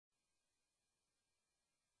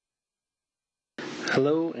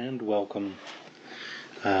Hello and welcome.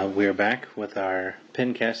 We're back with our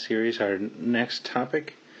Pencast series. Our next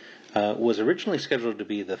topic was originally scheduled to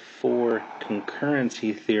be the 4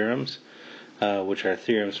 concurrency theorems, which are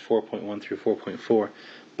theorems 4.1 through 4.4.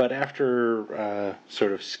 But after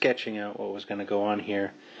sort of sketching out what was going to go on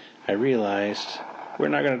here, I realized we're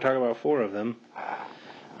not going to talk about 4 of them.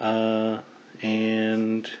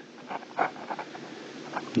 And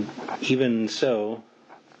even so,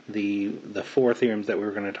 the 4 theorems that we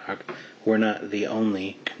were going to talk were not the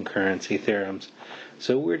only concurrency theorems.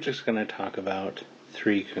 So we're just going to talk about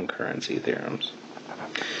 3 concurrency theorems.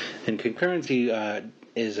 And concurrency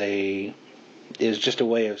is just a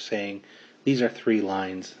way of saying these are 3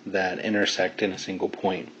 lines that intersect in a single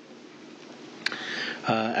point.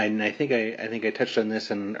 And I think I touched on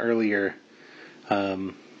this in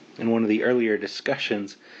one of the earlier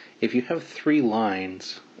discussions. If you have 3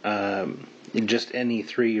 lines, just any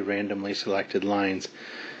 3 randomly selected lines,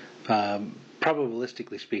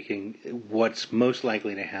 probabilistically speaking, what's most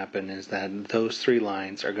likely to happen is that those 3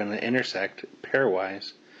 lines are going to intersect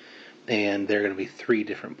pairwise, and there are going to be 3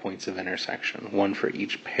 different points of intersection, one for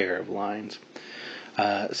each pair of lines.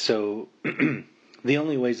 So the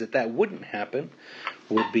only ways that wouldn't happen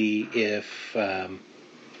would be if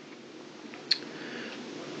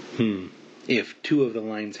 2 of the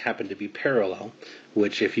lines happen to be parallel,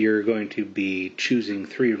 which if you're going to be choosing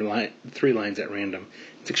 3 lines at random,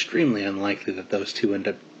 it's extremely unlikely that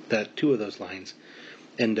 2 of those lines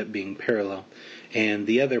end up being parallel. And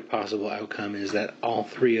the other possible outcome is that all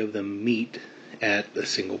 3 of them meet at a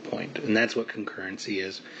single point. And that's what concurrency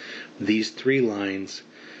is. These 3 lines,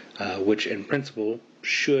 which in principle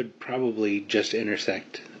should probably just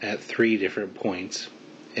intersect at 3 different points,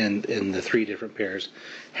 and the 3 different pairs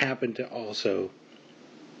happen to also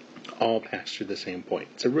all pass through the same point.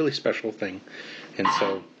 It's a really special thing, and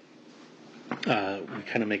so we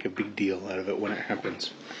kind of make a big deal out of it when it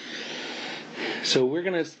happens. So we're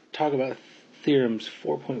going to talk about theorems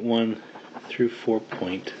 4.1 through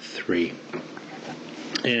 4.3.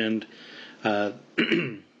 And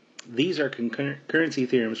these are concurrency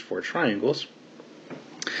theorems for triangles.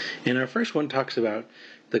 And our first one talks about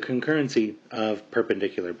the concurrency of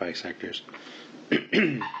perpendicular bisectors.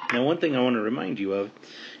 Now, one thing I want to remind you of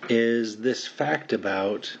is this fact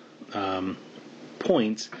about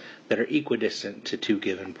points that are equidistant to 2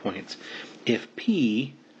 given points. If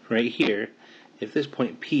P, right here, if this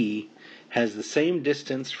point P has the same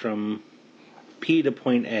distance from P to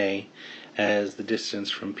point A as the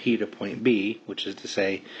distance from P to point B, which is to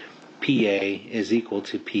say PA is equal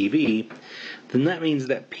to PB, then that means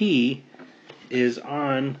that P is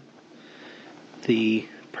on the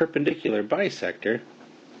perpendicular bisector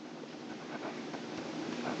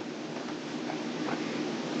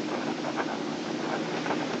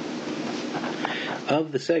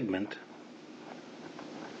of the segment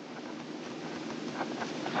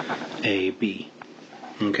AB.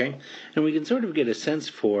 Okay? And we can sort of get a sense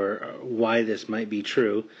for why this might be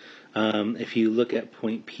true. If you look at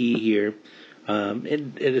point P here,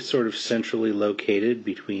 it is sort of centrally located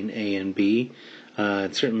between A and B.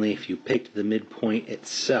 Certainly if you picked the midpoint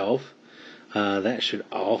itself, that should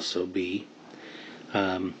also be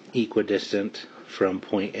equidistant from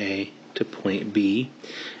point A to point B.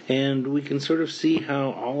 And we can sort of see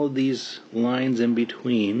how all of these lines in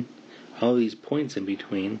between, all of these points in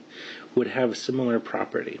between, would have a similar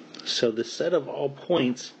property. So the set of all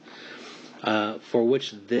points for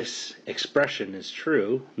which this expression is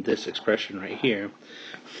true, this expression right here,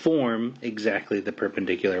 form exactly the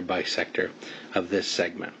perpendicular bisector of this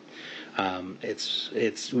segment.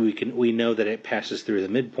 We know that it passes through the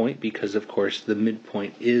midpoint because, of course, the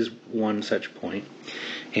midpoint is one such point.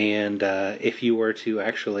 And if you were to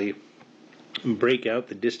actually break out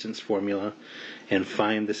the distance formula and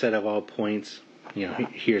find the set of all points,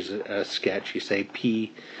 here's a sketch. You say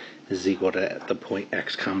P is equal to the point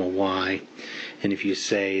x comma y, and if you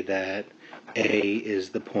say that A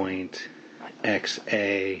is the point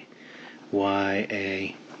xa, ya,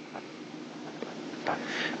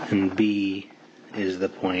 and B is the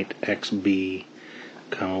point xb,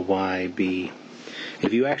 comma yb,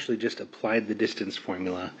 if you actually just applied the distance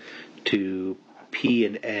formula to P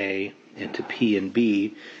and A and to P and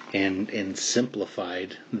B and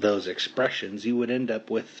simplified those expressions, you would end up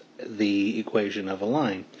with the equation of a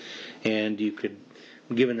line. And you could,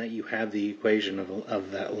 given that you have the equation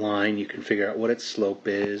of that line, you can figure out what its slope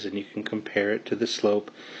is, and you can compare it to the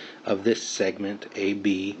slope of this segment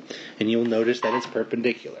AB, and you'll notice that it's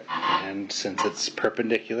perpendicular. And since it's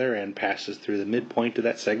perpendicular and passes through the midpoint of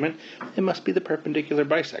that segment, it must be the perpendicular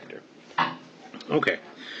bisector. Okay,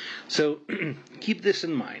 so keep this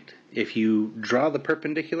in mind. If you draw the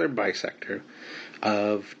perpendicular bisector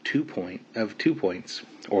of two points,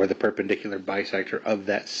 or the perpendicular bisector of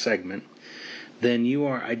that segment, then you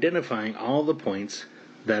are identifying all the points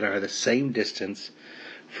that are the same distance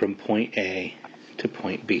from point A to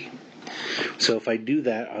point B. So if I do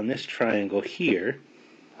that on this triangle here,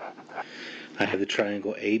 I have the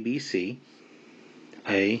triangle ABC,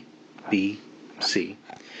 ABC,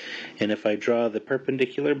 and if I draw the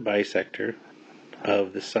perpendicular bisector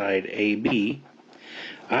of the side AB,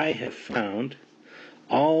 I have found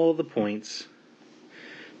all the points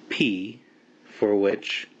P for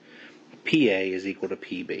which PA is equal to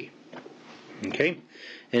PB. Okay?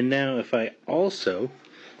 And now if I also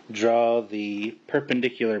draw the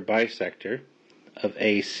perpendicular bisector of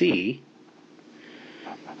AC,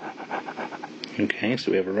 okay,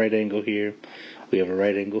 so we have a right angle here, we have a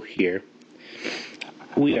right angle here,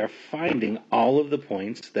 we are finding all of the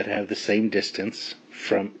points that have the same distance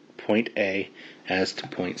from point A as to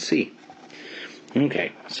point C.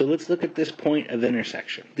 Okay, so let's look at this point of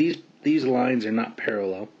intersection. These lines are not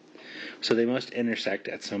parallel, so they must intersect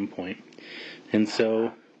at some point. And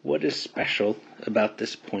so, what is special about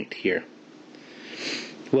this point here?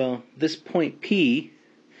 Well, this point P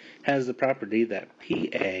has the property that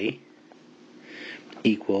PA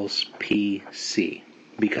equals PC,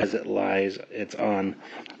 because it's on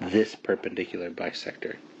this perpendicular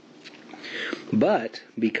bisector. But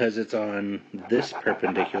because it's on this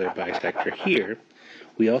perpendicular bisector here,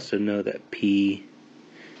 we also know that PA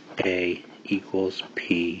equals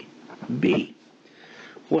PB.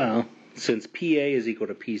 Well, since PA is equal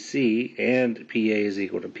to PC and PA is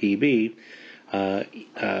equal to PB,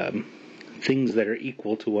 things that are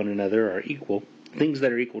equal to one another are equal. Things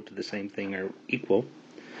that are equal to the same thing are equal.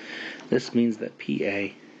 This means that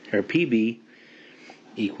PB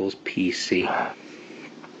equals PC.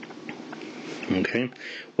 Okay,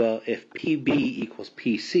 well, if PB equals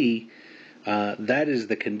PC, that is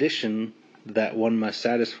the condition that one must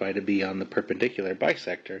satisfy to be on the perpendicular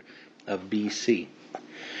bisector of BC.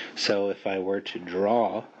 So if I were to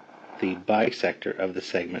draw the bisector of the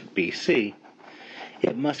segment BC,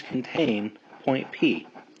 it must contain point P,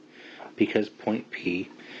 because point P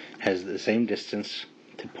has the same distance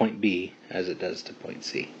to point B as it does to point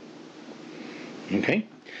C. Okay,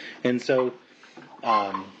 and so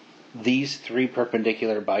these three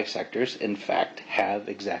perpendicular bisectors, in fact, have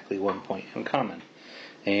exactly one point in common.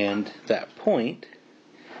 And that point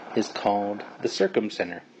is called the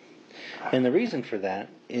circumcenter. And the reason for that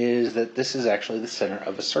is that this is actually the center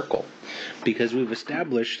of a circle, because we've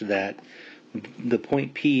established that the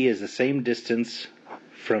point P is the same distance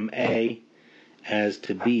from A as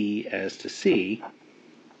to B as to C.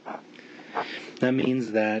 That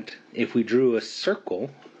means that if we drew a circle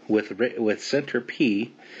with center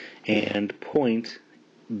P and point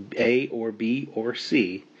A or B or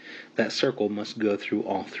C, that circle must go through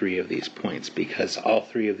all three of these points, because all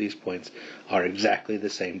three of these points are exactly the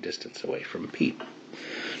same distance away from P.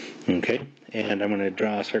 Okay, and I'm going to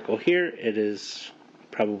draw a circle here. It is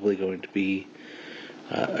probably going to be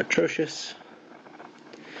atrocious,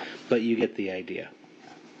 but you get the idea.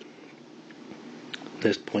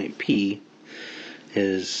 This point P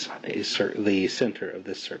is the center of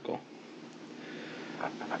this circle.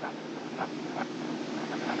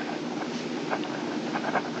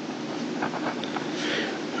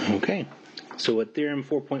 Okay, so what Theorem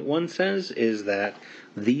 4.1 says is that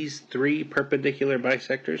these three perpendicular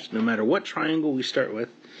bisectors, no matter what triangle we start with,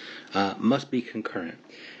 must be concurrent.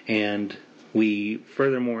 And we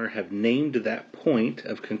furthermore have named that point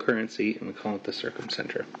of concurrency, and we call it the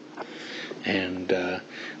circumcenter. And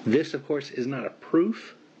this, of course, is not a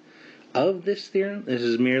proof of this theorem. This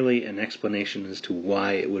is merely an explanation as to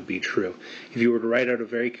why it would be true. If you were to write out a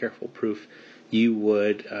very careful proof, you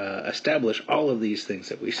would establish all of these things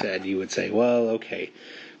that we said. You would say, well, okay,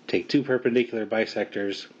 take two perpendicular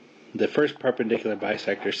bisectors. The first perpendicular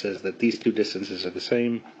bisector says that these two distances are the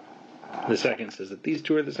same. The second says that these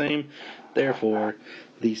two are the same. Therefore,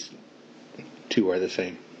 these two are the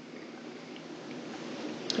same.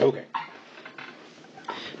 Okay.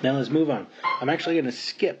 Now let's move on. I'm actually going to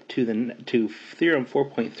skip to Theorem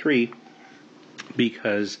 4.3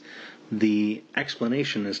 because the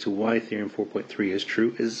explanation as to why Theorem 4.3 is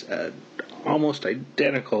true is almost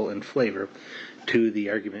identical in flavor to the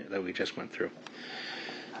argument that we just went through.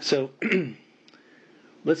 So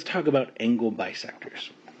let's talk about angle bisectors.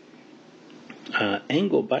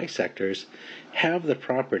 Angle bisectors have the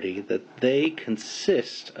property that they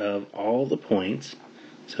consist of all the points.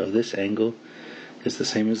 So this angle is the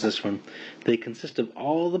same as this one. They consist of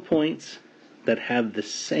all the points that have the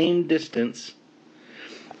same distance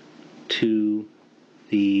to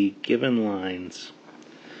the given lines.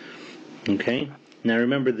 Okay? Now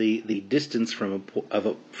remember, the distance from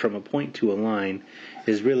a point to a line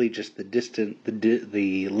is really just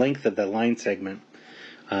the length of the line segment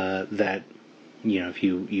that, if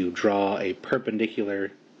you draw a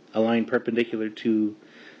line perpendicular to,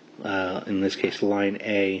 in this case, line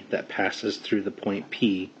A that passes through the point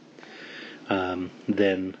P,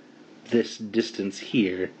 then this distance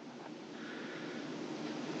here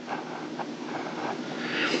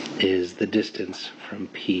is the distance from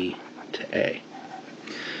P to A.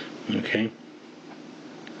 Okay?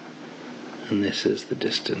 And this is the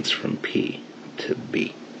distance from P to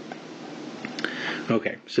B.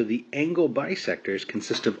 Okay, so the angle bisectors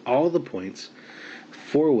consist of all the points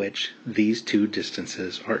for which these two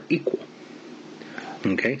distances are equal.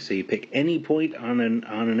 Okay, so you pick any point on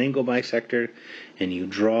an angle bisector and you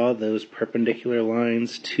draw those perpendicular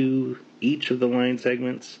lines to each of the line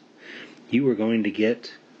segments, you are going to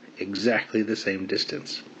get exactly the same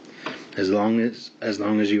distance as long as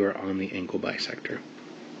you are on the angle bisector.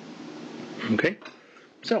 Okay,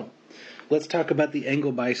 so let's talk about the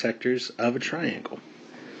angle bisectors of a triangle.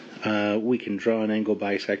 We can draw an angle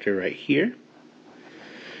bisector right here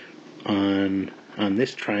on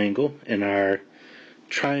this triangle, and our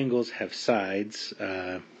triangles have sides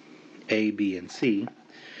A, B, and C.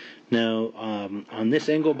 Now, on this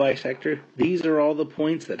angle bisector, these are all the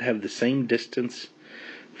points that have the same distance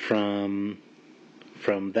from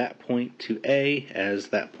that point to A as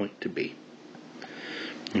that point to B.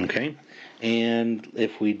 Okay, and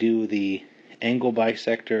if we do the angle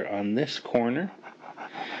bisector on this corner,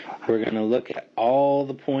 we're going to look at all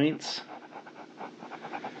the points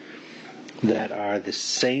that are the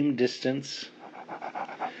same distance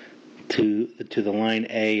to the line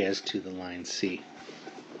A as to the line C.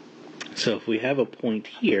 So if we have a point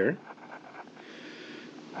here,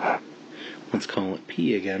 let's call it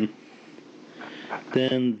P again,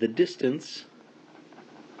 then the distance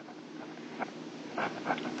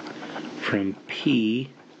from P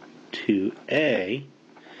to A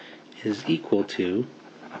is equal to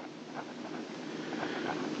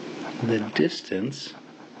the distance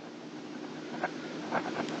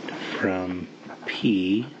from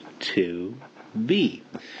P to B.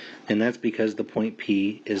 And that's because the point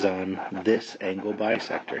P is on this angle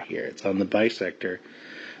bisector here. It's on the bisector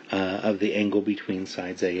of the angle between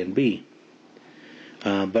sides A and B.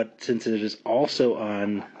 But since it is also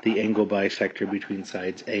on the angle bisector between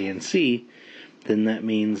sides A and C, then that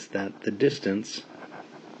means that the distance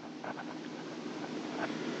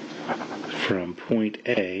from point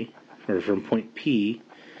A, or from point P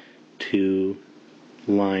to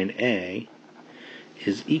line A,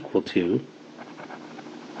 is equal to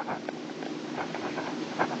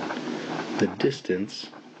the distance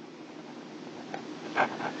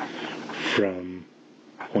from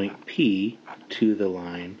point P to the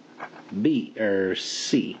line B, or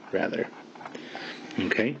C rather.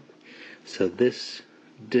 Okay, so this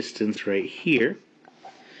distance right here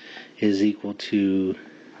is equal to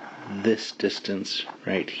this distance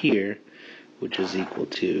right here, which is equal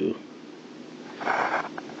to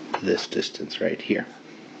this distance right here.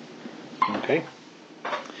 Okay,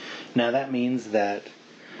 now that means that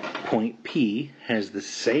point P has the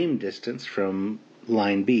same distance from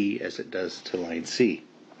line B as it does to line C.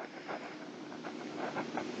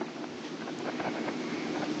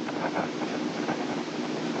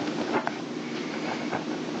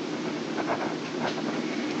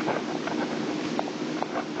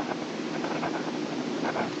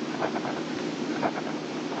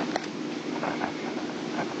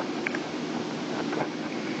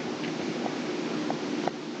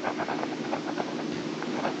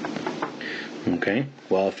 Okay,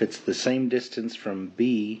 well, if it's the same distance from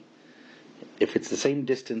B, if it's the same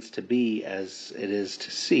distance to B as it is to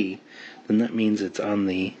C, then that means it's on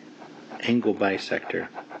the angle bisector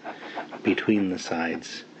between the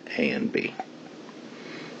sides A and B.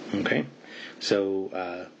 Okay,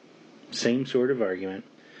 so same sort of argument.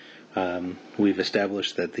 We've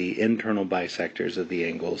established that the internal bisectors of the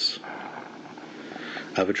angles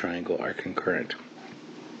of a triangle are concurrent.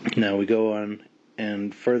 Now we go on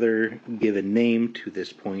and further give a name to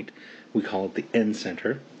this point. We call it the end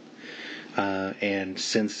center. And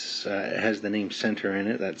since it has the name center in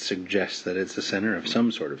it, that suggests that it's the center of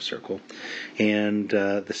some sort of circle. And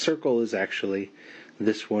the circle is actually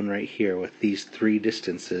this one right here with these three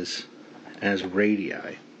distances as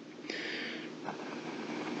radii.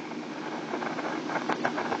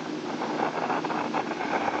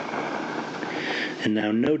 And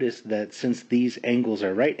now notice that since these angles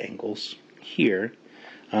are right angles here,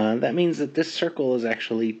 that means that this circle is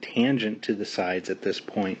actually tangent to the sides at this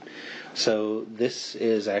point. So this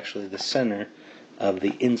is actually the center of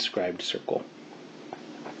the inscribed circle.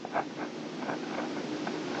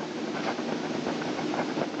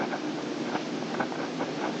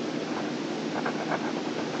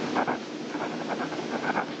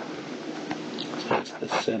 So that's the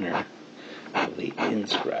center of the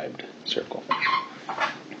inscribed circle.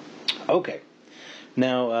 Okay.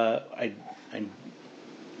 Now,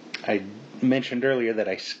 I mentioned earlier that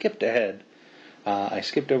I skipped ahead. I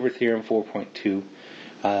skipped over Theorem 4.2.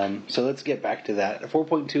 So let's get back to that.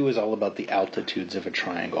 4.2 is all about the altitudes of a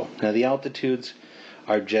triangle. Now, the altitudes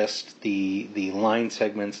are just the line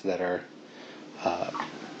segments that are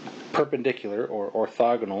perpendicular or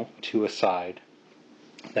orthogonal to a side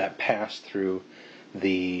that pass through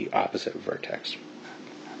the opposite vertex.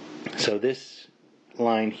 So this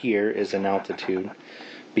line here is an altitude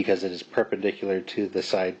because it is perpendicular to the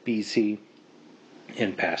side BC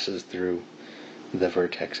and passes through the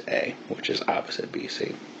vertex A, which is opposite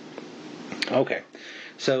BC. Okay,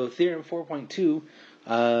 so Theorem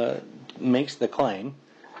 4.2 makes the claim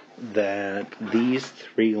that these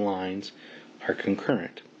three lines are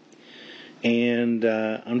concurrent. And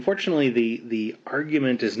unfortunately, the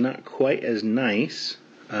argument is not quite as nice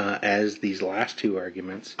as these last two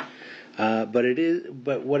arguments,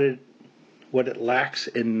 but what it lacks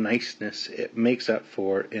in niceness, it makes up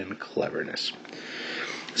for in cleverness.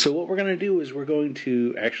 So what we're going to do is we're going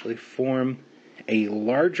to actually form a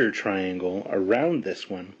larger triangle around this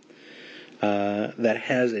one that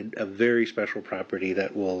has a very special property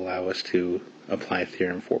that will allow us to apply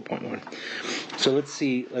Theorem 4.1. So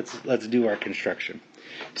let's do our construction.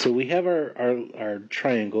 So we have our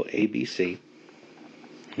triangle ABC,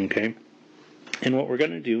 okay? And what we're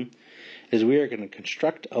going to do is we are going to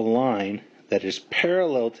construct a line that is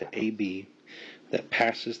parallel to AB that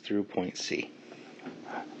passes through point C.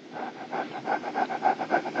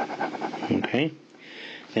 Okay?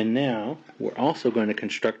 And now we're also going to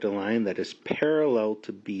construct a line that is parallel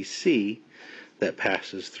to BC that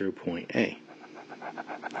passes through point A.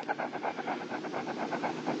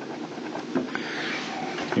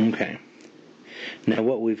 Okay. Now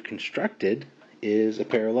what we've constructed is a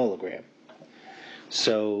parallelogram.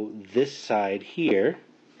 So this side here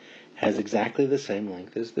has exactly the same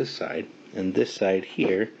length as this side, and this side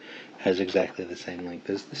here has exactly the same length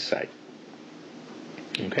as this side.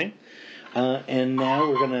 Okay? And now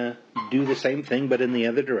we're going to do the same thing, but in the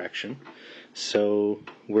other direction. So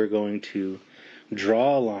we're going to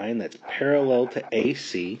draw a line that's parallel to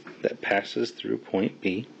AC that passes through point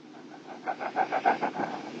B.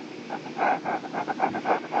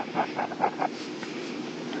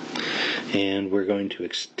 And we're going to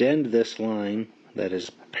extend this line that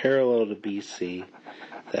is parallel to BC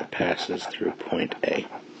that passes through point A.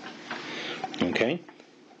 Okay?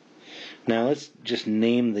 Now let's just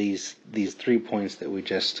name these 3 points that we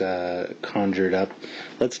just conjured up.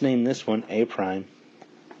 Let's name this one A prime,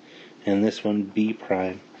 and this one B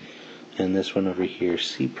prime, and this one over here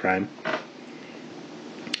C prime.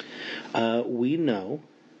 We know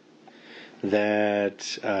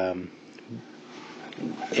that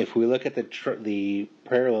if we look at the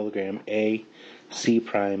parallelogram A, C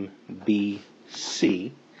prime, B,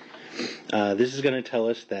 C, this is going to tell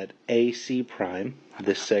us that AC prime,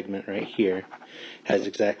 this segment right here, has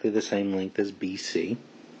exactly the same length as BC.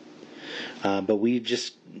 But we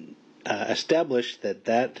just established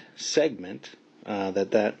that segment,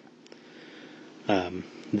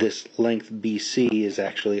 this length BC is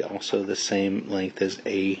actually also the same length as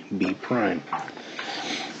AB prime.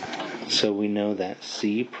 So we know that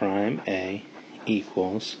C prime A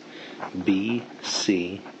equals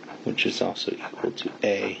BC, which is also equal to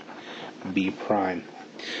A B prime.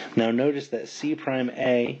 Now notice that C prime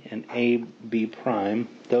A and A B prime,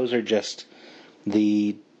 those are just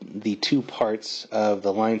the two parts of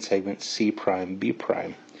the line segment C prime B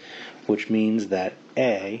prime, which means that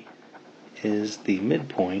A is the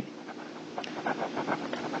midpoint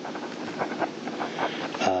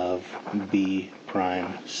of B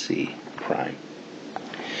prime C prime.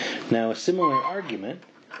 Now a similar argument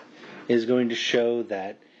is going to show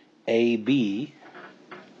that AB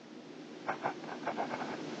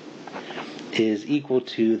is equal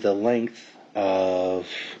to the length of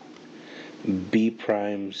B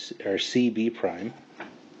prime's or CB prime,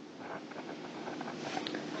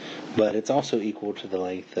 but it's also equal to the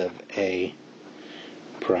length of A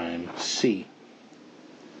prime C.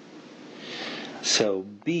 So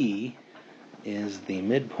B is the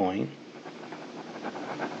midpoint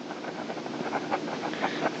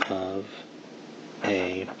of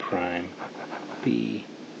A prime B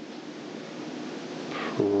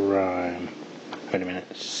prime, wait a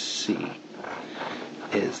minute, C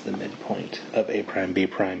is the midpoint of A prime, B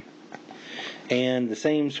prime. And the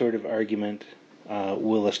same sort of argument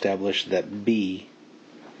will establish that B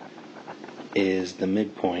is the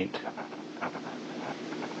midpoint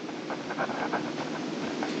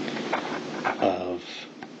of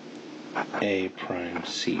A prime,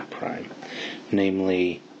 C prime.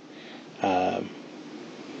 Namely,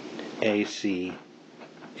 AC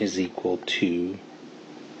is equal to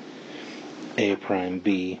A prime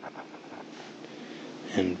B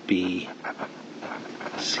and B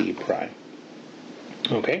C prime.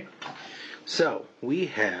 Okay, so we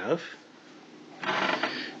have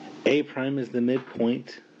A prime is the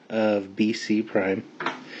midpoint of BC prime.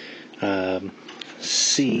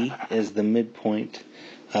 C is the midpoint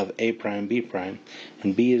of A prime B prime,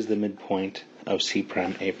 and B is the midpoint of C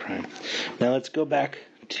prime A prime. Now let's go back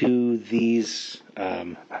to these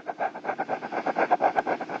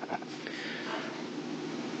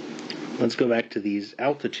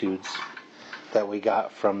altitudes that we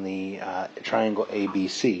got from the triangle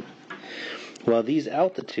ABC. Well, these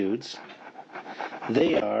altitudes,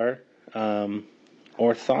 they are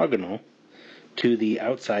orthogonal to the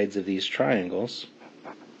outsides of these triangles,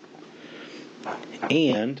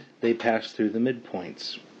 and they pass through the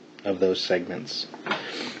midpoints of those segments.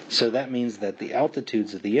 So that means that the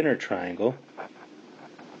altitudes of the inner triangle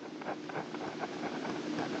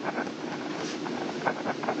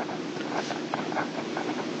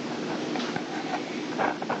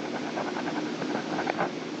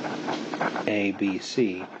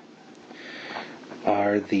ABC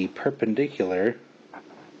are the perpendicular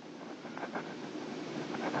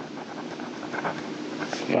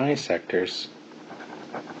bisectors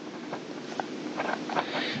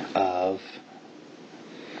of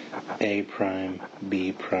A prime,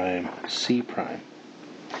 B prime, C prime.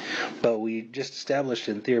 But we just established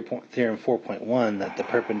in Theorem 4.1 that the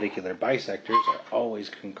perpendicular bisectors are always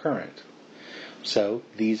concurrent. So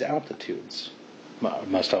these altitudes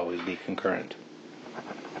must always be concurrent,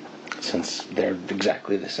 since they're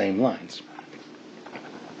exactly the same lines.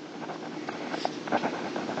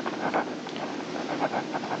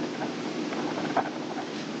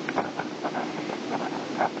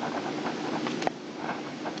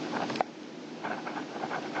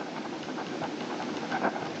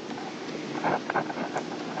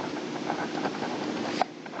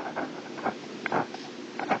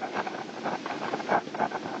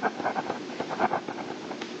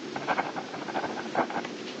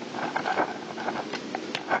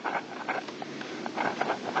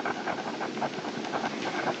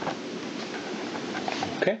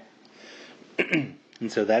 Okay?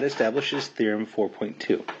 And so that establishes Theorem 4.2.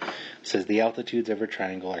 It says the altitudes of a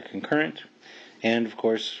triangle are concurrent. And, of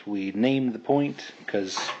course, we named the point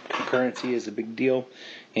because concurrency is a big deal.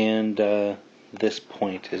 And this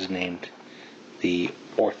point is named the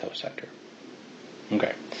orthocenter.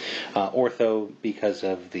 Okay. Ortho because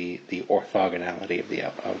of the orthogonality of the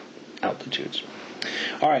altitudes.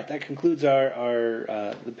 All right, that concludes our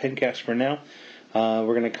the pencast for now.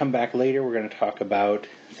 We're going to come back later. We're going to talk about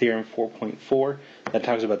Theorem 4.4. That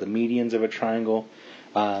talks about the medians of a triangle.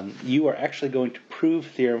 You are actually going to prove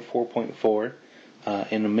Theorem 4.4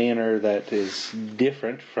 in a manner that is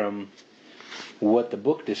different from what the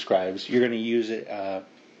book describes. You're going to use it.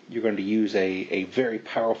 You're going to use a very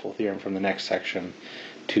powerful theorem from the next section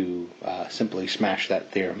to simply smash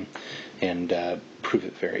that theorem and prove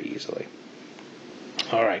it very easily.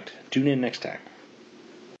 All right, tune in next time.